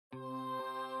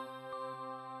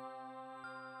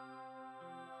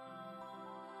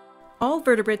All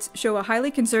vertebrates show a highly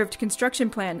conserved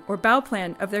construction plan or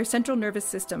Bauplan of their central nervous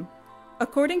system.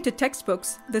 According to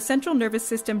textbooks, the central nervous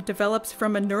system develops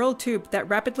from a neural tube that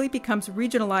rapidly becomes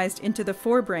regionalized into the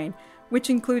forebrain,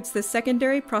 which includes the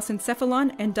secondary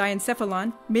prosencephalon and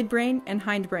diencephalon, midbrain, and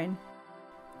hindbrain.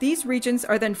 These regions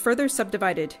are then further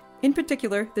subdivided. In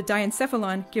particular, the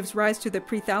diencephalon gives rise to the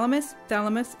prethalamus,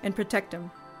 thalamus, and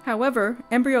protectum. However,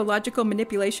 embryological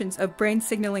manipulations of brain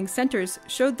signaling centers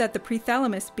showed that the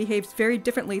prethalamus behaves very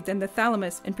differently than the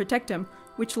thalamus and protectum,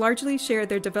 which largely share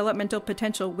their developmental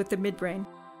potential with the midbrain.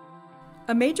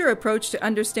 A major approach to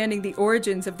understanding the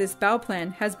origins of this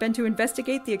Bauplan has been to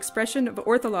investigate the expression of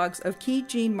orthologs of key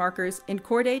gene markers in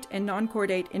chordate and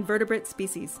non-chordate invertebrate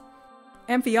species.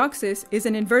 Amphioxus is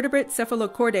an invertebrate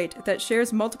cephalochordate that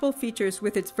shares multiple features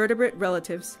with its vertebrate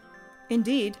relatives.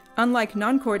 Indeed, unlike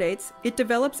non-chordates, it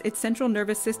develops its central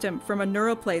nervous system from a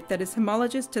neural plate that is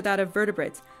homologous to that of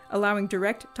vertebrates, allowing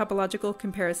direct topological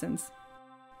comparisons.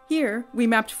 Here, we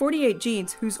mapped 48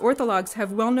 genes whose orthologs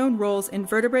have well-known roles in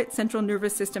vertebrate central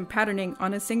nervous system patterning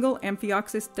on a single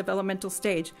Amphioxus developmental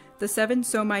stage, the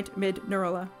 7-somite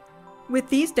mid-neurula. With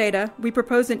these data, we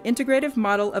propose an integrative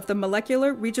model of the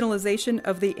molecular regionalization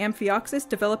of the Amphioxus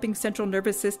developing central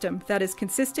nervous system that is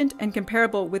consistent and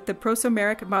comparable with the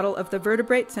prosomeric model of the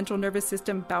vertebrate central nervous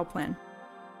system Bauplan.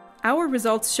 Our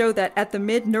results show that at the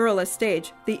mid-neurula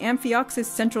stage, the Amphioxus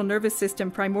central nervous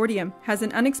system primordium has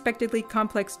an unexpectedly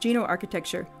complex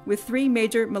genoarchitecture, with 3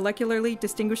 major molecularly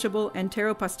distinguishable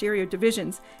antero-posterior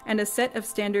divisions and a set of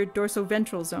standard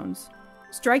dorsoventral zones.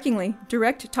 Strikingly,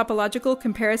 direct topological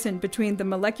comparison between the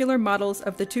molecular models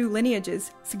of the 2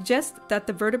 lineages suggests that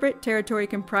the vertebrate territory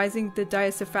comprising the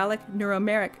diacephalic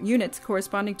neuromeric units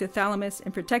corresponding to thalamus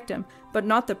and protectum, but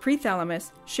not the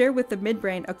prethalamus, share with the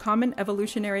midbrain a common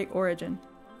evolutionary origin.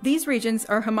 These regions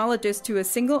are homologous to a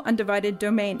single undivided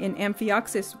domain in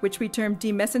Amphioxus, which we term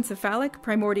demesencephalic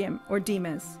primordium, or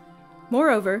DMES.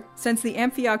 Moreover, since the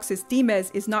Amphioxus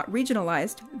DMES is not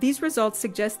regionalized, these results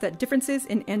suggest that differences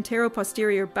in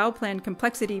antero-posterior Bauplan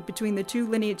complexity between the 2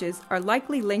 lineages are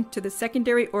likely linked to the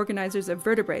secondary organizers of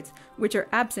vertebrates, which are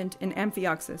absent in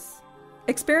Amphioxus.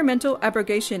 Experimental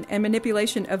abrogation and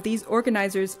manipulation of these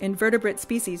organizers in vertebrate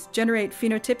species generate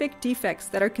phenotypic defects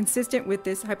that are consistent with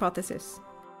this hypothesis.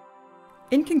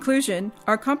 In conclusion,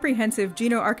 our comprehensive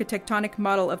genoarchitectonic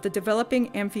model of the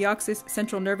developing Amphioxus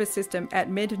central nervous system at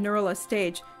mid-neurula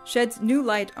stage sheds new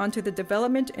light onto the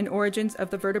development and origins of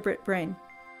the vertebrate brain.